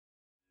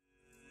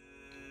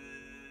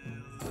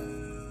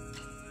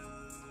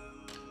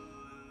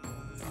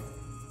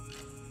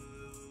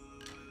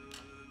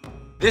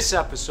This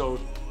episode,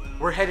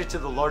 we're headed to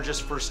the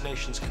largest First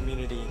Nations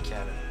community in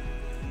Canada,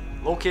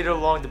 located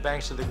along the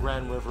banks of the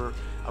Grand River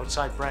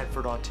outside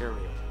Brantford,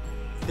 Ontario.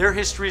 Their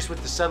histories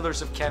with the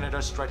settlers of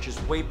Canada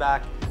stretches way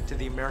back to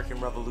the American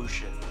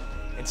Revolution,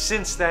 and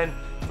since then,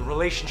 the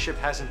relationship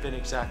hasn't been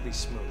exactly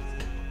smooth.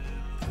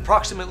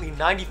 Approximately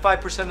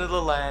 95% of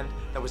the land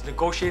that was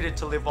negotiated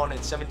to live on in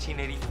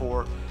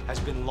 1784 has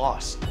been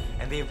lost,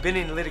 and they have been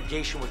in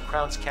litigation with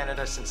Crowns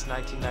Canada since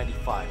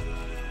 1995.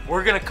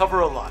 We're going to cover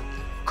a lot: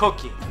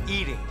 cooking,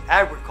 eating,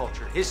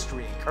 agriculture,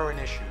 history, and current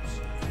issues.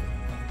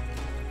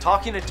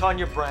 Talking to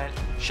Tawnya Brant,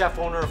 chef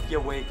owner of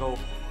Yawekon,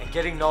 and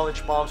getting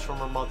knowledge bombs from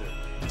her mother,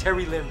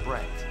 TeryLynn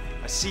Brant,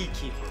 a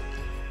seedkeeper,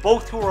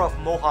 both who are of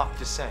Mohawk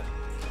descent,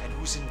 and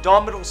whose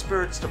indomitable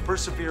spirits to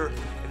persevere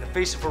in the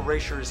face of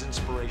erasure is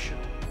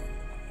inspirational.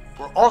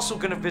 We're also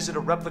going to visit a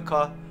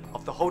replica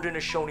of the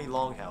Haudenoshaunee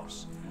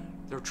longhouse,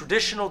 their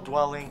traditional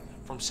dwelling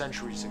from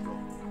centuries ago.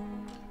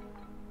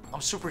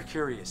 I'm super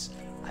curious.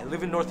 I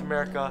live in North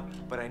America,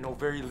 but I know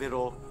very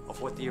little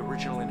of what the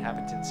original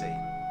inhabitants ate.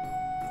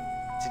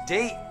 To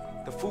date,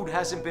 the food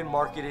hasn't been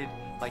marketed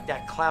like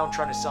that clown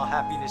trying to sell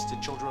happiness to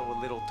children with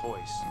little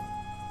toys.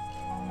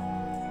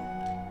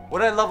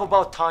 What I love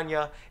about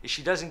Tawnya is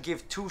she doesn't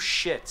give two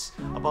shits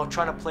about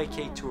trying to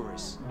placate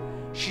tourists.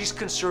 She's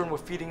concerned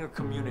with feeding her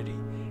community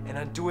and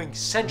undoing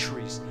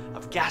centuries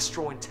of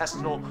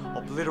gastrointestinal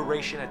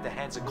obliteration at the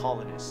hands of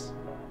colonists.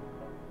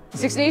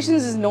 Six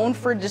Nations is known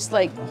for just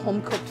like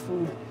home-cooked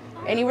food.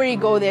 Anywhere you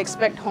go, they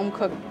expect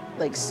home-cooked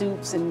like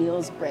soups and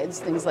meals, breads,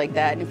 things like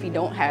that. And if you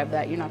don't have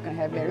that, you're not going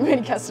to have very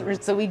many customers.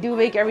 So we do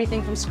make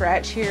everything from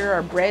scratch here,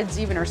 our breads,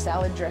 even our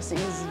salad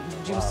dressings,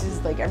 juices,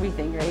 like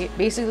everything, right?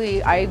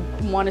 Basically, I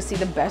want to see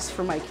the best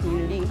for my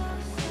community.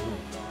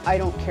 I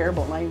don't care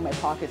about lining my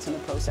pockets in the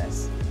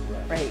process,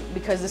 right?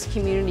 Because this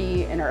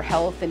community and our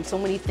health and so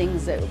many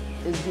things that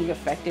is being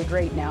affected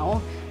right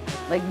now,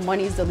 like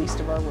money is the least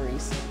of our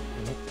worries.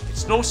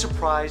 It's no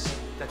surprise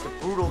that the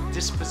brutal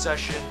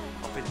dispossession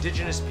of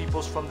Indigenous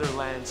peoples from their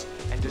lands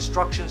and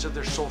destructions of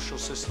their social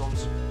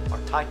systems are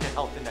tied to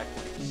health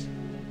inequities.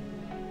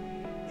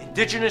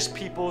 Indigenous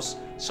peoples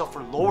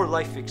suffer lower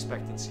life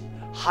expectancy,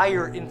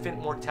 higher infant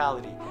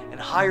mortality, and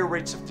higher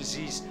rates of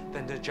disease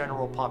than the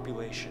general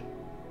population.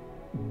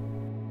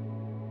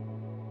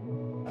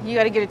 You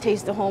got to get a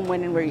taste of home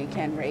when and where you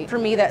can, right? For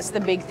me, that's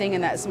the big thing,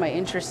 and that's my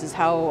interest, is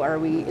how are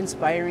we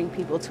inspiring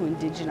people to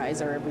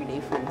indigenize our everyday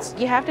foods.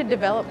 You have to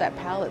develop that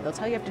palate. They'll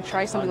tell you have to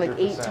try something 100%.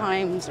 Like 8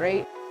 times,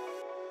 right?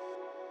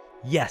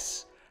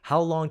 Yes. How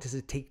long does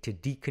it take to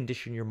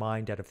decondition your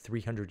mind out of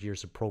 300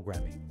 years of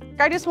programming?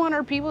 I just want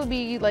our people to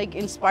be like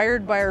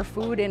inspired by our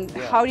food, and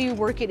how do you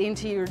work it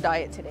into your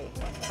diet today,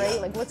 right?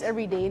 Like what's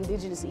everyday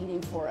Indigenous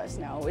eating for us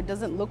now? It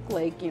doesn't look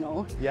like, you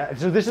know. Yeah,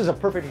 so this is a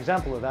perfect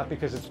example of that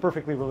because it's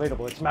perfectly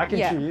relatable. It's mac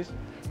and cheese,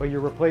 but you're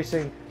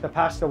replacing the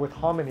pasta with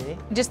hominy.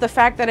 Just the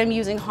fact that I'm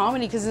using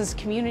hominy, because in this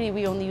community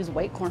we only use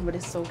white corn, but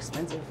it's so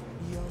expensive.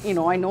 You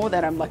know, I know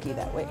that I'm lucky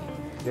that way,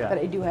 that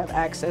I do have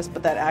access,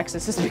 but that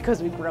access is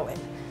because we grow it.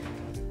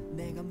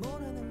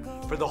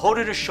 For the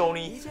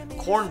Haudenoshaunee,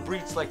 corn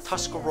breeds like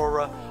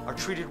Tuscarora are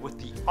treated with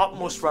the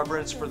utmost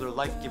reverence for their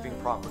life-giving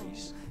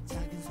properties.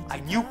 I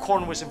knew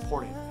corn was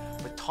important,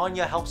 but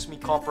Tawnya helps me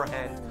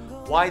comprehend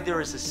why there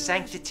is a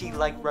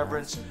sanctity-like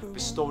reverence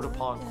bestowed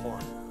upon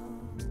corn.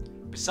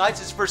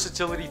 Besides its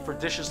versatility for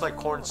dishes like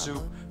corn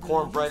soup,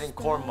 cornbread, and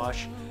corn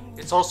mush,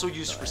 it's also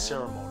used for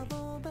ceremony.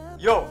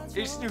 Yo,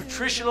 its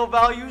nutritional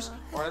values,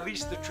 or at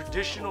least the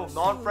traditional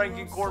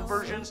non-Franken corn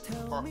versions,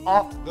 are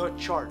off the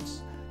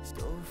charts.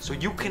 So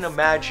you can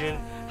imagine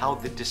how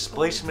the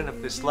displacement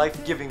of this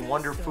life-giving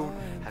wonder food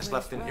has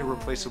left an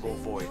irreplaceable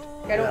void.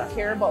 I don't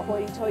care about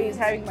hoity-toities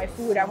having my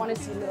food. I want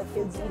to see little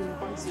kids eating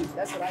corn soup.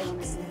 That's what I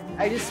want to see.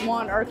 I just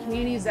want our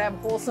communities to have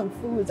wholesome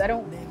foods. I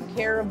don't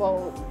care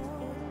about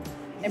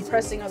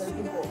impressing other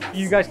people.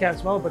 You guys can't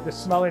smell it, but the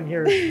smell in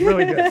here is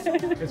really good.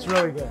 It's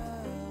really good.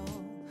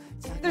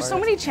 There's so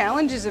many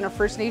challenges in a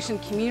First Nation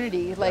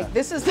community. Like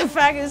this is the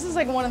fact, this is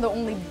like one of the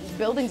only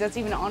buildings that's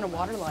even on a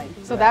water line.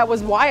 So that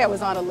was why I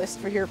was on a list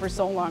for here for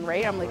so long,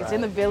 right? I'm like, it's in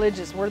the village,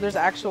 it's where there's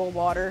actual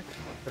water.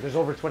 But there's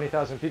over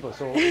 20,000 people,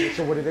 so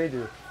what do they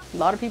do? A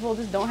lot of people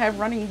just don't have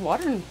running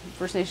water in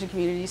First Nation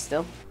communities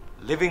still.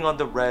 Living on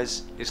the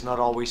res is not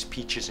always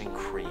peaches and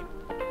cream.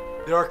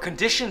 There are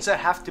conditions that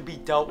have to be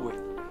dealt with.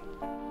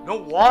 No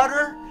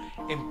water?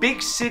 In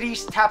big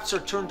cities, taps are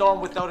turned on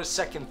without a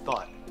second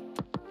thought.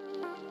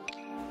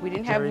 We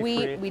didn't have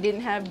wheat, we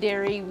didn't have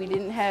dairy, we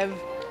didn't have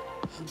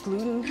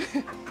gluten.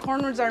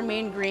 Corn was our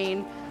main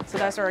grain, so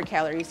that's where our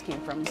calories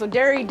came from. So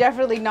dairy,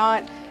 definitely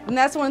not. And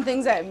that's one of the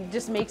things that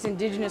just makes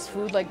Indigenous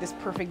food like this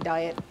perfect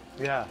diet.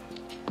 Yeah.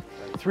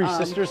 Three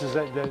sisters, is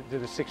that do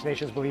the Six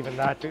Nations believe in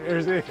that?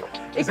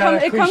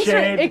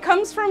 It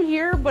comes from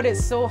here, but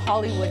it's so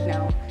Hollywood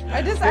now.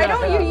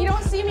 You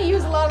don't see me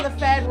use a lot of the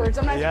fad words.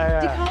 I'm not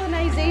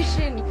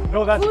decolonization,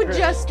 food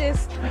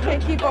justice. I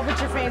can't keep up with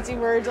your fancy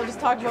words. I'll just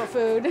talk about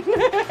food.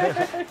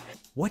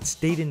 What's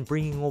Dayton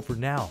bringing over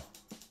now?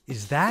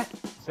 Is that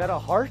a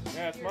heart?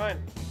 Yeah, it's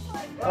mine.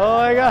 Oh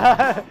my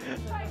God.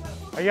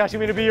 Are you asking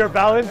me to be your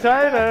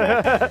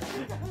Valentine?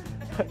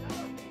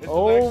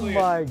 Oh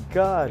my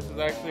God. This is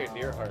actually a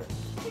deer heart.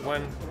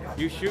 When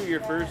you shoot your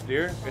first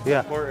deer, it's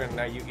important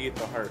that you eat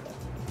the heart.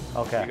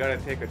 Okay. You gotta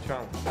take a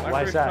chunk. My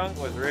Why is first that? chunk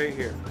was right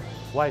here.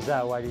 Why is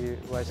that? Why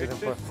is it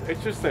important?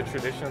 It's just a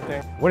tradition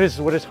thing. What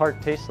does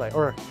heart taste like?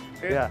 Or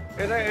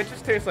It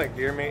just tastes like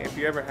deer meat. If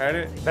you ever had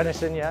it.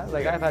 Venison, yeah.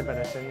 Like I've had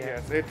venison, yeah.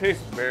 Yes, it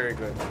tastes very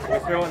good. We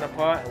throw it in a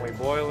pot and we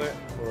boil it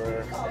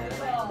for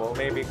well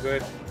maybe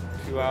good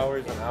 2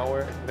 hours, an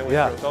hour. Then we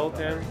throw salt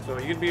in. So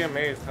you'd be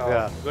amazed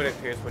how good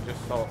it tastes with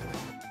just salt.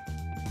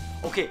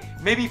 Okay,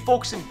 maybe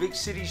folks in big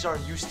cities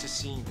aren't used to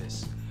seeing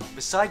this.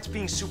 Besides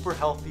being super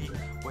healthy,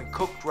 when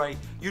cooked right,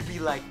 you'd be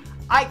like,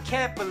 I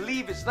can't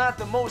believe it's not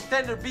the most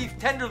tender beef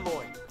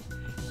tenderloin.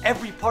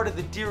 Every part of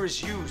the deer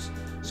is used,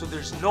 so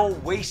there's no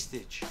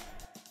wastage.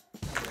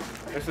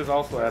 This is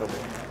also edible.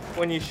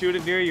 When you shoot a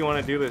deer, you want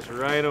to do this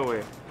right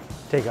away.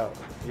 Take out.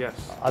 Yes.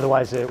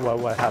 Otherwise,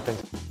 what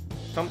happens?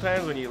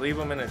 Sometimes when you leave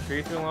them in a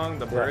tree too long,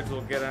 the birds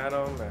will get at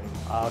them and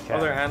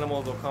other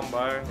animals will come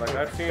by. Like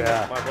I've seen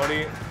my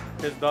buddy,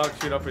 his dog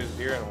shoot up his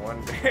deer in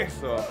one day,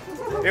 so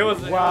it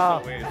was a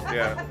waste,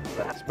 yeah.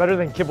 It's better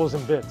than kibbles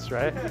and bits,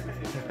 right?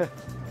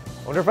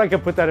 I wonder if I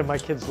could put that in my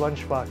kids'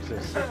 lunch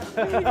boxes.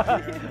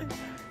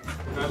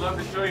 I'd love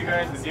to show you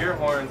guys the deer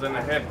horns and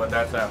the head, but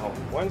that's at home.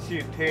 Once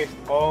you taste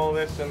all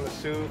this in the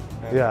soup,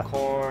 and the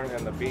corn,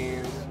 and the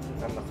beans,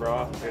 and the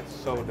broth, it's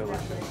so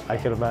delicious. I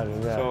can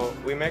imagine, yeah. So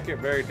we make it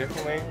very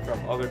differently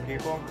from other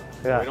people.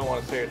 Yeah. We don't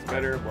want to say it's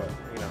better, but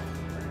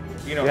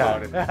you know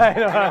about it. I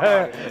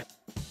know.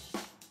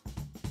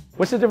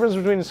 What's the difference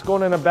between a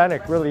scone and a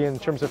bannock, really, in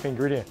terms of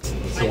ingredients?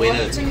 The way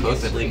that it's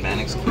cooked, I believe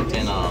bannock's cooked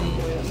in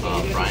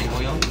frying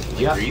oil,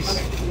 like grease,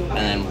 and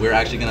then we're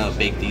actually gonna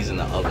bake these in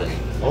the oven.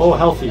 Oh,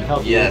 healthy.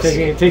 Yes.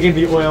 Taking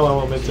the oil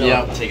element out.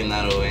 Yeah, taking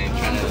that away and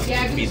trying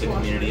to feed the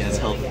community as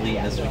healthily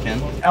as we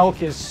can.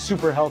 Elk is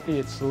super healthy.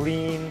 It's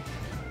lean,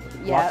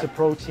 lots of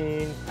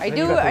protein. I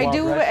do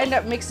end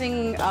up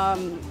mixing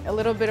a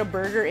little bit of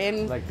burger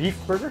in. Like beef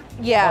burger?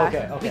 Yeah,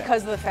 okay.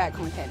 because of the fat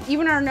content.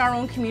 Even in our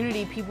own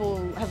community, people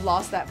have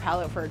lost that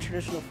palate for our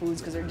traditional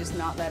foods because they're just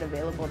not that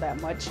available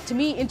that much. To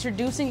me,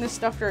 introducing this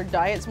stuff to our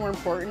diet is more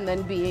important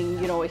than being,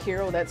 a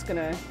hero that's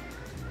gonna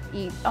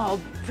eat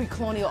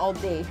pre-colonial all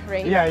day,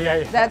 right?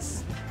 Yeah.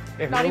 That's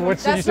not even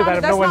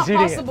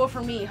possible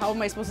for me. How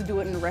am I supposed to do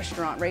it in a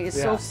restaurant, right?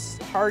 It's so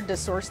hard to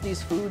source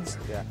these foods.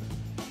 Yeah.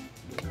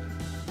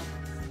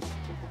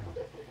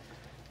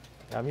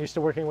 I'm used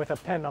to working with a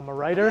pen. I'm a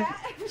writer,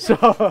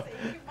 so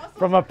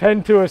from a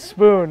pen to a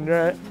spoon,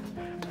 right?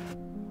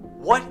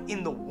 What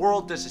in the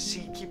world does a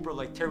seed keeper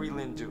like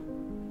TeryLynn do?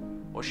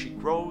 Well, she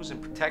grows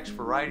and protects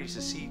varieties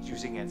of seeds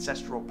using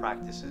ancestral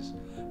practices.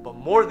 But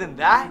more than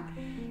that,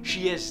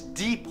 she has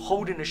deep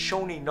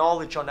Haudenoshaunee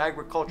knowledge on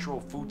agricultural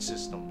food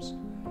systems.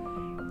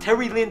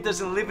 TeryLynn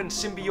doesn't live in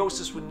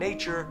symbiosis with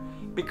nature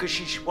because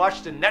she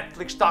watched a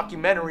Netflix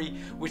documentary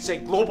which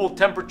said global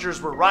temperatures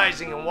were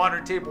rising and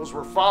water tables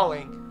were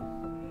falling.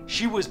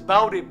 She was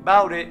bout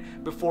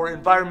it before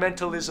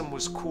environmentalism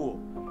was cool.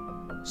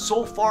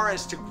 So far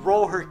as to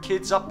grow her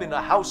kids up in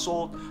a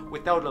household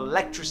without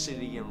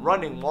electricity and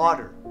running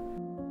water.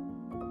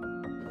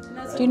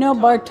 Do you know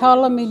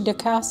Bartolome de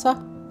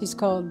Casa? He's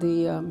called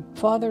the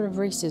father of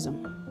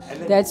racism.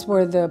 That's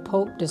where the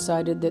Pope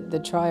decided that the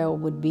trial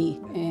would be.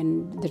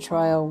 And the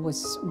trial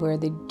was where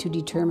to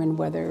determine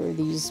whether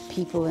these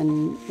people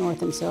in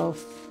North and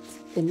South,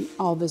 in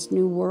all this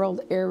New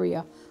World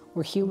area,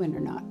 were human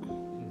or not.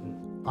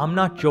 I'm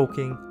not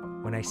joking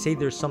when I say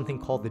there's something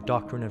called the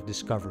Doctrine of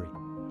Discovery,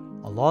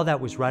 a law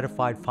that was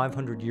ratified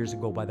 500 years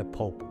ago by the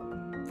Pope,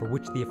 for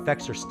which the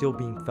effects are still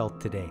being felt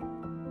today.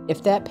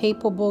 If that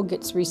papal bull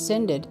gets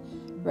rescinded,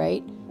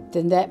 right,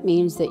 then that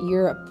means that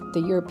the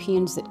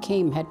Europeans that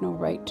came had no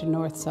right to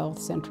North, South,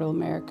 Central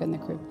America, and the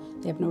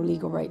Caribbean. They have no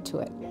legal right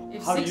to it.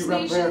 If Six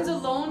Nations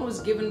alone was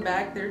given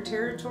back their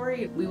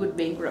territory, we would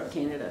bankrupt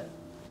Canada.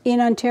 In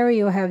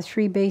Ontario, I have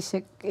 3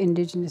 basic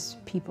Indigenous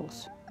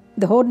peoples.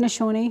 The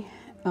Haudenoshaunee,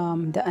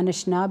 the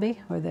Anishinaabe,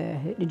 or the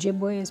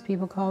Ojibwe as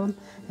people call them,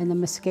 and the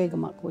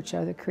Muskegumuk, which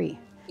are the Cree.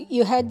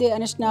 You had the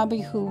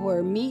Anishinaabe who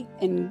were meat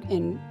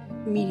and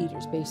meat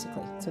eaters,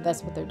 basically. So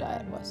that's what their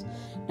diet was.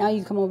 Now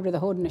you come over to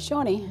the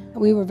Haudenosaunee,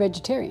 we were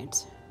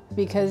vegetarians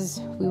because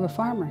we were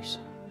farmers.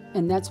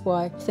 And that's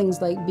why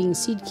things like being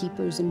seed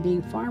keepers and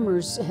being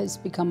farmers has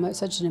become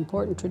such an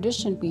important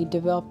tradition. We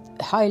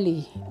developed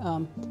highly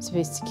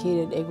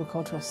sophisticated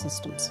agricultural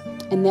systems.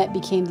 And that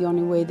became the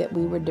only way that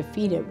we were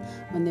defeated.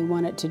 When they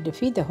wanted to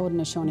defeat the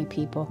Haudenosaunee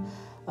people,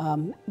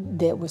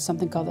 there was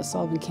something called the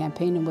Sullivan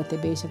Campaign, and what they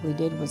basically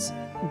did was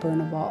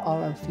burn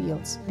all our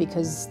fields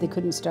because they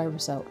couldn't starve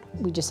us out.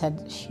 We just had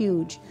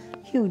huge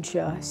huge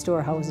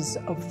storehouses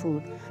of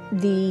food.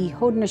 The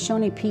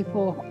Haudenosaunee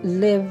people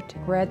lived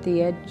right at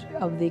the edge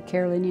of the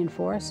Carolinian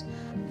forest.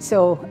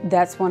 So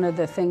that's one of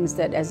the things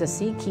that as a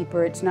seed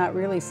keeper, it's not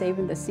really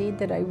saving the seed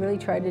that I really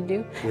try to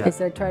do,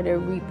 is I try to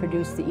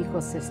reproduce the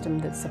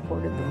ecosystem that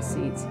supported those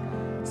seeds.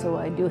 So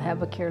I do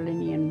have a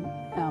Carolinian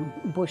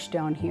bush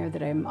down here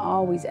that I'm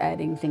always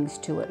adding things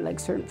to it, like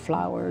certain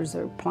flowers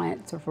or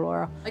plants or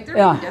flora. Like they're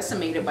being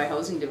decimated by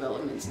housing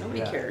developments.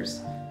 Nobody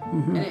cares.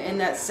 And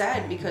that's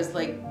sad because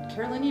like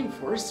Carolinian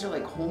forests are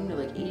like home to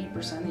like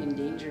 80% of the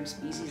endangered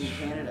species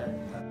in Canada.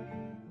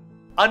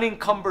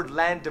 Unencumbered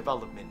land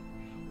development.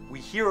 We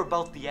hear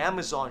about the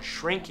Amazon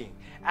shrinking,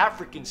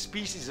 African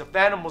species of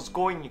animals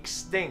going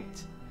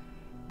extinct.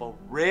 But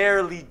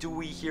rarely do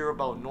we hear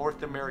about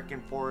North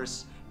American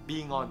forests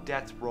being on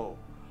death row,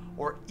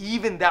 or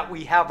even that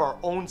we have our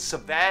own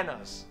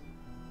savannas.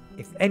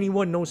 If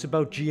anyone knows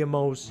about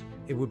GMOs,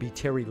 it would be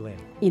TeryLynn.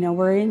 You know,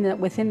 we're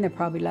within the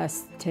probably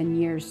last 10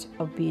 years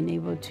of being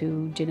able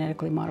to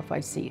genetically modify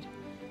seed.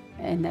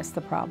 And that's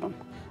the problem.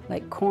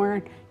 Like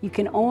corn, you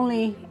can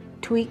only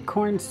tweak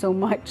corn so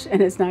much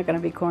and it's not gonna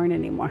be corn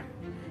anymore.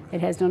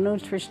 It has no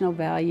nutritional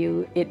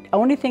value.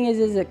 Only thing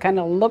is it kind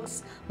of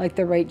looks like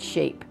the right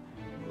shape.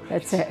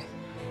 That's it.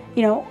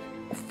 You know,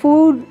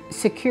 food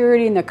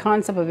security and the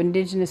concept of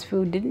Indigenous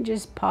food didn't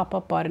just pop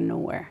up out of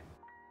nowhere.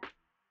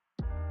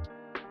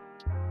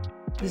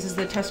 This is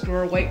the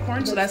Tuscarora white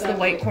corn, so that's the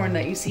white corn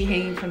that you see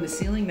hanging from the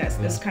ceiling. That's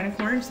this kind of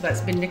corn, so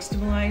that's been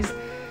nixtamalized.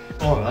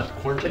 Oh, that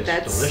corn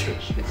tastes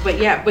delicious. But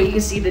yeah, but you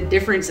can see the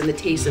difference in the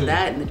taste of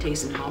that and the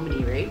taste in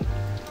hominy, right?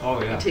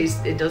 Oh yeah.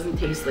 It doesn't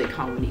taste like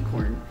hominy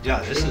corn. Yeah,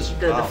 this is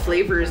the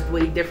flavor is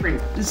way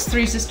different. This is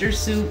Three Sisters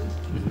soup.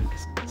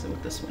 So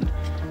with this one,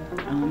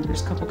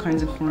 there's a couple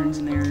kinds of corns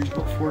in there. There's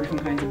about 4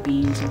 different kinds of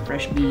beans, some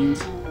fresh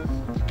beans.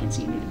 You can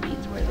see any of the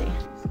beans, where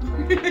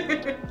are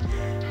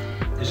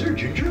they? Is there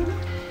ginger in it?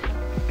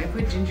 I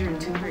put ginger and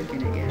turmeric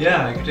in it,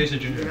 Yeah, I can taste the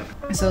ginger.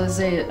 Yep. So there's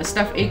a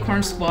stuffed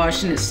acorn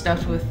squash and it's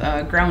stuffed with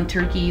ground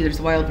turkey.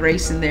 There's wild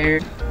rice in there.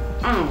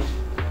 Oh.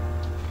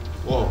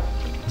 Whoa.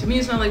 To me,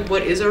 it's not like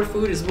what is our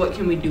food, is what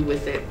can we do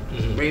with it,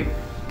 right?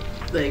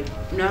 Like,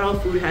 not all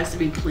food has to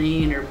be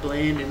plain or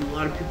bland, and a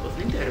lot of people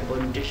think that about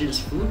Indigenous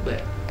food,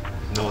 but...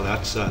 No,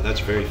 that's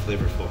very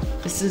flavorful.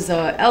 This is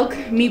elk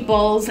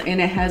meatballs,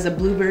 and it has a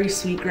blueberry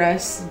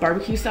sweetgrass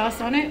barbecue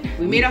sauce on it.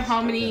 We made a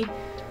hominy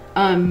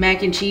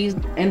mac and cheese,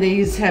 and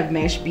these have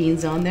mashed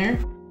beans on there.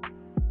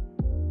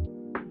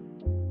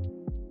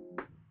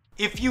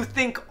 If you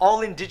think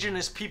all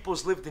Indigenous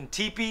peoples lived in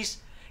teepees,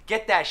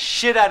 get that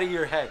shit out of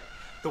your head.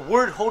 The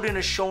word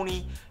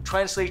Haudenosaunee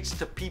translates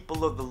to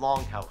people of the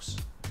longhouse.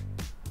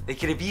 They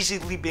could have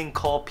easily been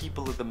called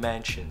people of the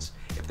mansions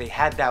if they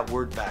had that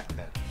word back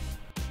then.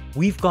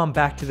 We've gone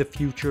back to the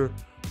future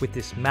with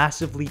this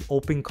massively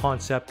open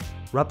concept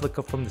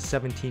replica from the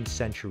 17th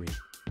century.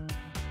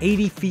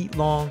 80 feet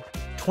long,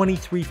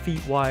 23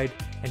 feet wide,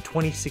 and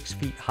 26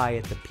 feet high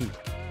at the peak.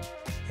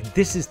 And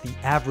this is the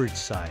average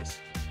size.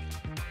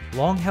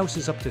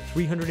 Longhouses up to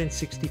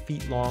 360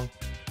 feet long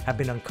have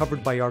been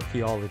uncovered by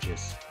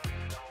archaeologists.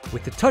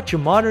 With a touch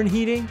of modern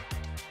heating,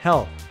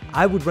 hell,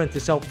 I would rent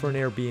this out for an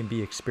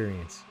Airbnb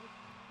experience.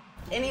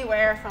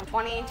 Anywhere from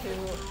 20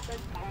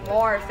 to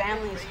more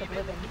families could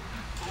live in.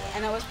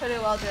 And it was pretty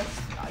well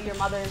just your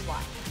mother's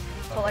line.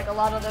 So like a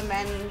lot of the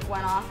men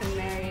went off and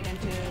married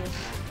into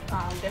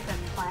different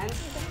clans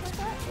and things like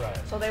that.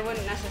 Right. So they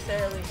wouldn't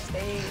necessarily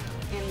stay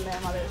in their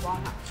mother's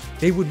longhouse.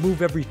 They would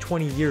move every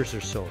 20 years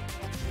or so.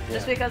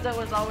 Just because it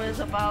was always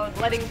about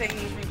letting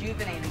things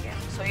rejuvenate again.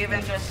 So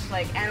even just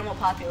like animal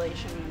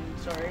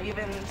populations, or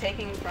even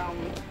taking from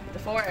the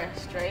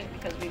forest, right?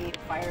 Because we need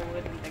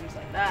firewood and things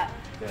like that.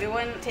 Yeah. We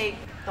wouldn't take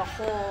the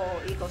whole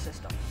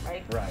ecosystem,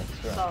 right? Right.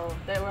 So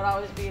there would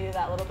always be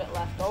that little bit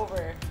left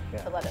over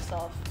to let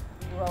itself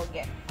grow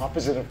again.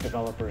 Opposite of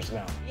developers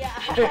now.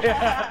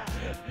 Yeah.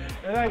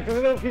 They're like, a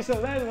little piece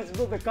of land, let's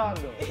build a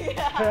condo.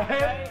 Yeah.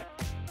 Right?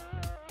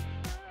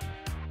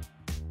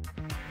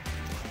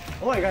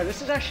 Oh my God,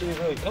 this is actually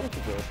really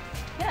comfortable.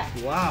 Yeah.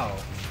 Wow.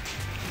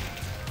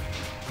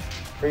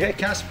 Forget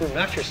Casper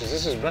mattresses,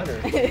 this is better.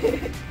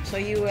 So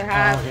you would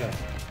have,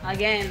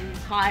 again,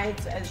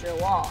 hides as your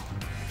wall.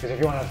 Because if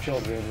you want to have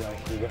children,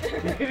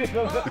 like, you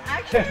go. Well,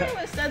 actually, it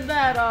was said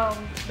that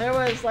there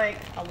was like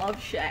a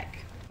love shack.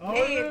 Oh,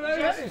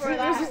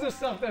 this is the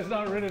stuff that's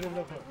not written in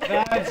the book.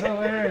 That's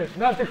hilarious.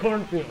 Not the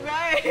cornfield.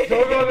 Right.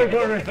 Don't go to the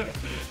cornfield.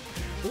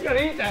 We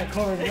gotta eat that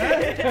corn,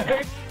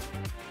 man.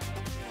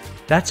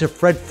 That's a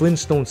Fred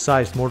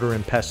Flintstone-sized mortar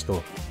and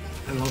pestle.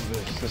 I love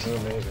this. This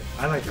is amazing.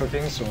 I like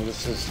cooking, so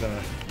this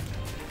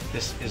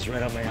is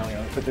right up my alley.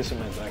 I'll put this in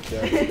my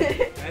backyard.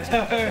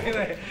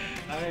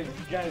 I mean,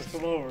 guys,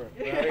 come over.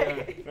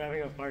 We're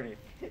having a party.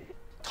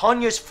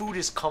 Tanya's food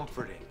is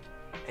comforting,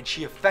 and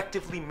she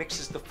effectively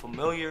mixes the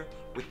familiar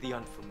with the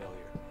unfamiliar.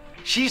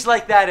 She's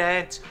like that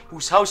aunt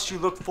whose house you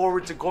look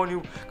forward to going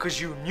to because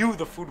you knew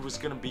the food was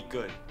gonna be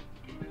good.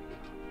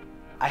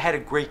 I had a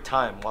great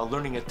time while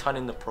learning a ton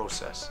in the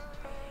process.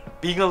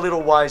 Being a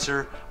little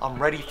wiser,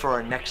 I'm ready for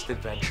our next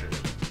adventure.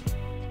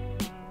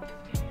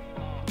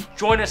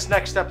 Join us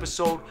next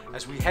episode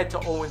as we head to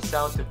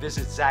Owensound to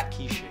visit Zach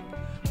Kishig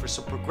for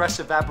some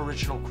progressive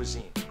Aboriginal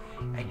cuisine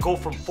and go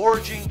from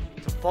foraging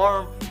to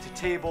farm to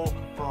table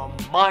for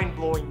a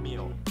mind-blowing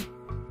meal.